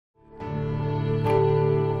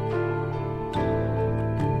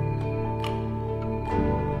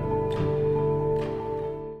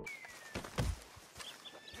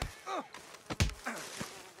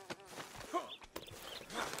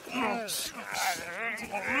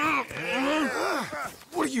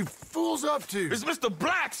What are you fools up to? It's Mr.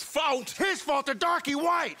 Black's fault! His fault, the darky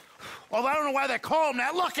white! Well, I don't know why they call him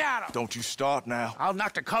that. Look at him! Don't you start now. I'll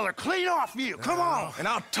knock the color clean off you. Come on! And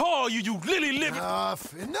I'll tar you, you lily-livered...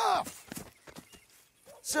 Enough!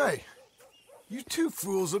 Say, you two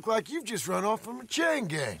fools look like you've just run off from a chain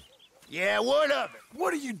gang. Yeah, what of it?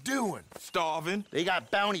 What are you doing? Starving. They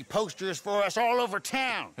got bounty posters for us all over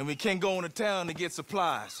town. And we can't go into town to get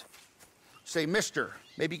supplies. Say, mister,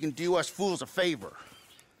 maybe you can do us fools a favor.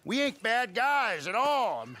 We ain't bad guys at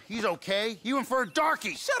all. He's okay. Even for a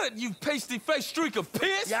darky. Shut it, you pasty-faced streak of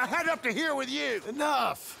piss! Yeah, I had up to here with you.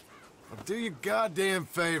 Enough! I'll do you a goddamn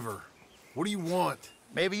favor. What do you want?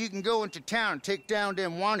 Maybe you can go into town and take down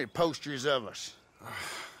them wanted posters of us.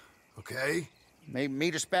 Okay. Maybe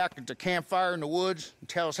meet us back at the campfire in the woods and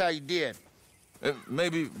tell us how you did.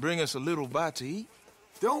 Maybe bring us a little bite to eat?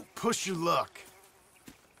 Don't push your luck.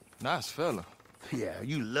 Nice fella. Yeah,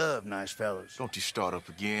 you love nice fellas. Don't you start up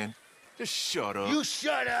again. Just shut up. You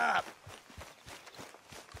shut up!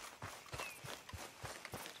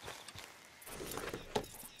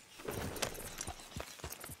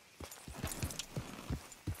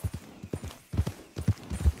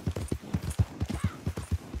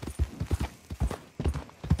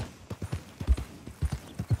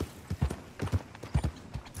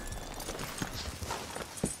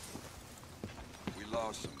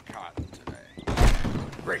 Some cotton today.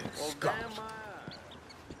 Great Scott.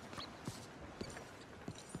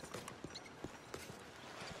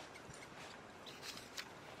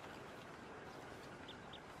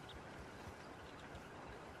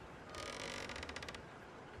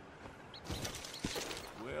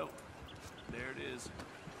 Well, there it is.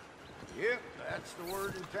 Yep, that's the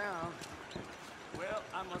word in town. Well,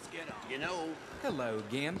 I must get on. You know, Hello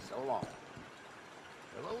again. so long.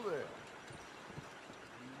 Hello there.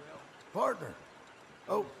 Partner.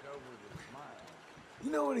 Oh,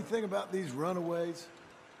 you know anything about these runaways?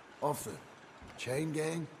 Off the chain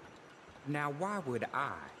gang? Now, why would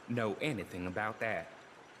I know anything about that?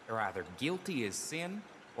 They're either guilty as sin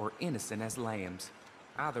or innocent as lambs.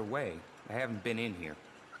 Either way, they haven't been in here.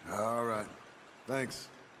 All right. Thanks.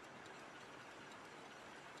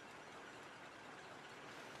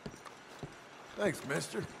 Thanks,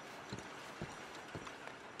 mister.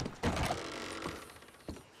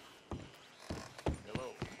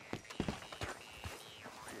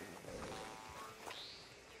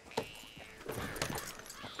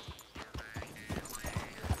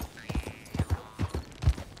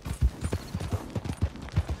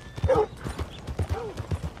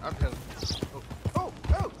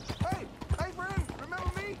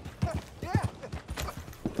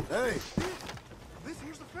 Hey! This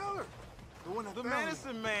here's the feller. The one that The found me.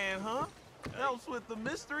 medicine man, huh? Helps with the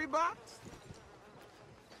mystery box?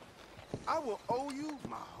 I will owe you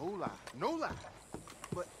my whole life. No lie.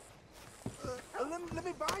 But let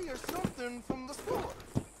me buy you something from the store.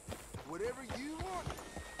 Whatever you want.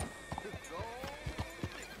 It's all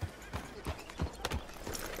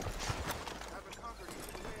haven't conquered you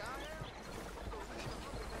the way I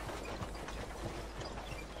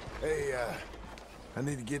am. Hey, I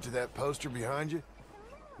need to get to that poster behind you.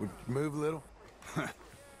 Would you move a little?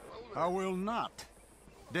 I will not.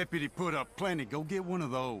 Deputy put up plenty. Go get one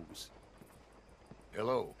of those.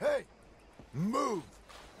 Hello. Hey! Move!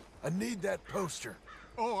 I need that poster.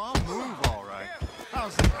 Oh, I'll move all right.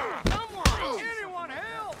 How's it? Someone! Anyone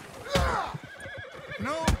help!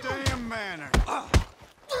 No damn manner.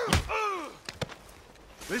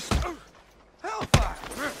 This...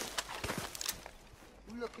 Hellfire!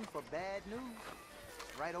 You looking for bad news?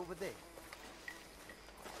 Right over there.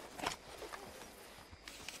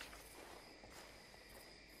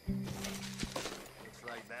 Looks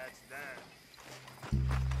like that's done.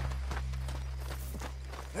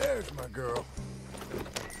 There's my girl.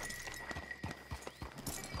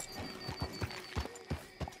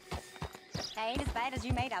 Ain't as bad as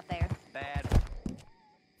you made out there. Bad.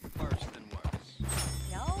 Worse than worse.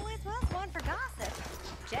 You always was one for gossip.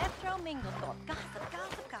 Jethro Minglethorpe. Gossip,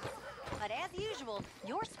 gossip, gossip. But as usual,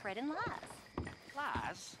 you're spreading lies.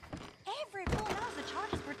 Lies? Every fool knows the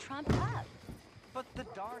charges were trumped up. But the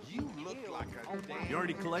Dark You look like a damn... You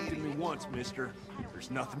already collected me once, mister.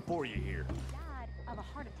 There's nothing for you here. Died of a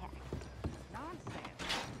heart attack. nonsense.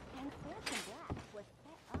 And Fortune Black was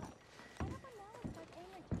set up. I never knows what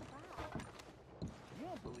came into the brow. You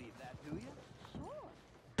don't believe that, do you? Sure.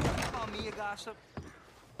 Call me a gossip?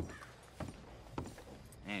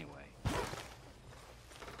 Anyway.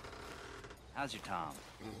 How's your Tom?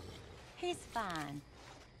 He's fine.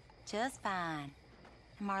 Just fine.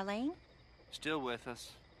 And Marlene? Still with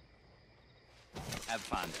us. Have a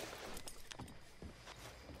fine day.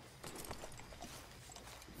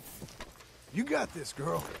 You got this,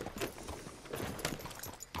 girl.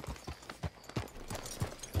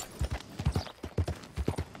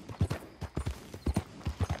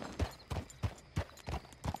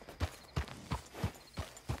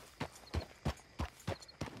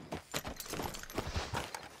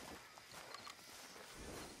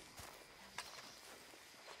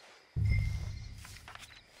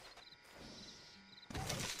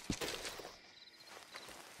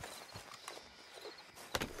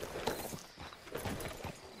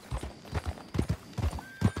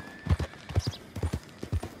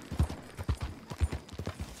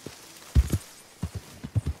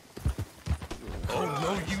 Oh,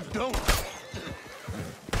 no, you don't.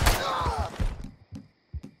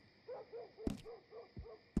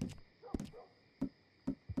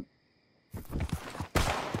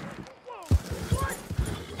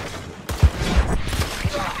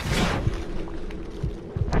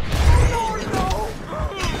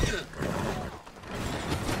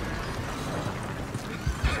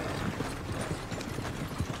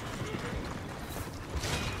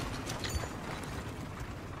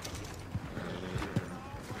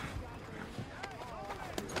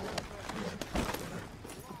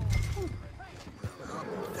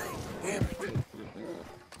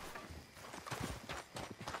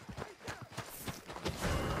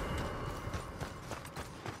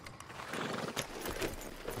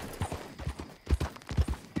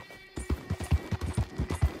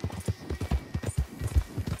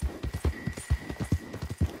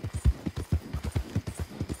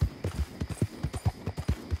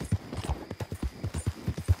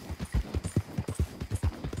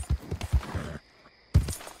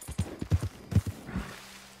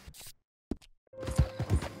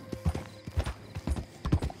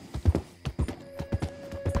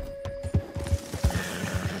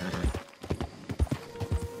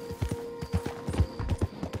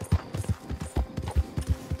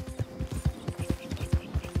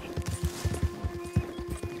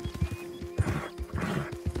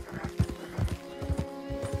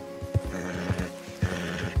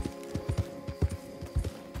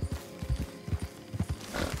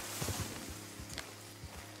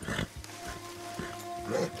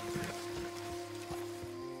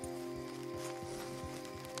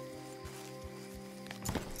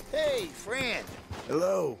 Hey, friend.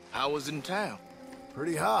 Hello. I was in town.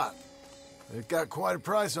 Pretty hot. It got quite a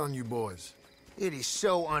price on you boys. It is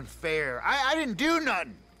so unfair. I didn't do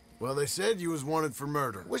nothing. Well, they said you was wanted for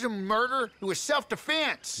murder. It wasn't murder. It was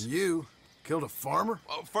self-defense. You killed a farmer?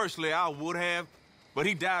 Well, firstly, I would have, but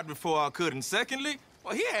he died before I could. And secondly,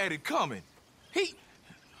 well, he had it coming.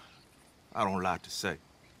 I don't like to say.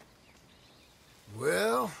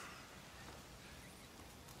 Well...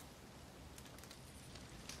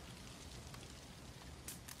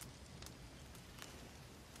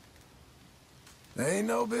 ain't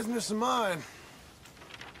no business of mine.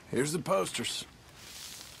 Here's the posters.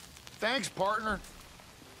 Thanks, partner.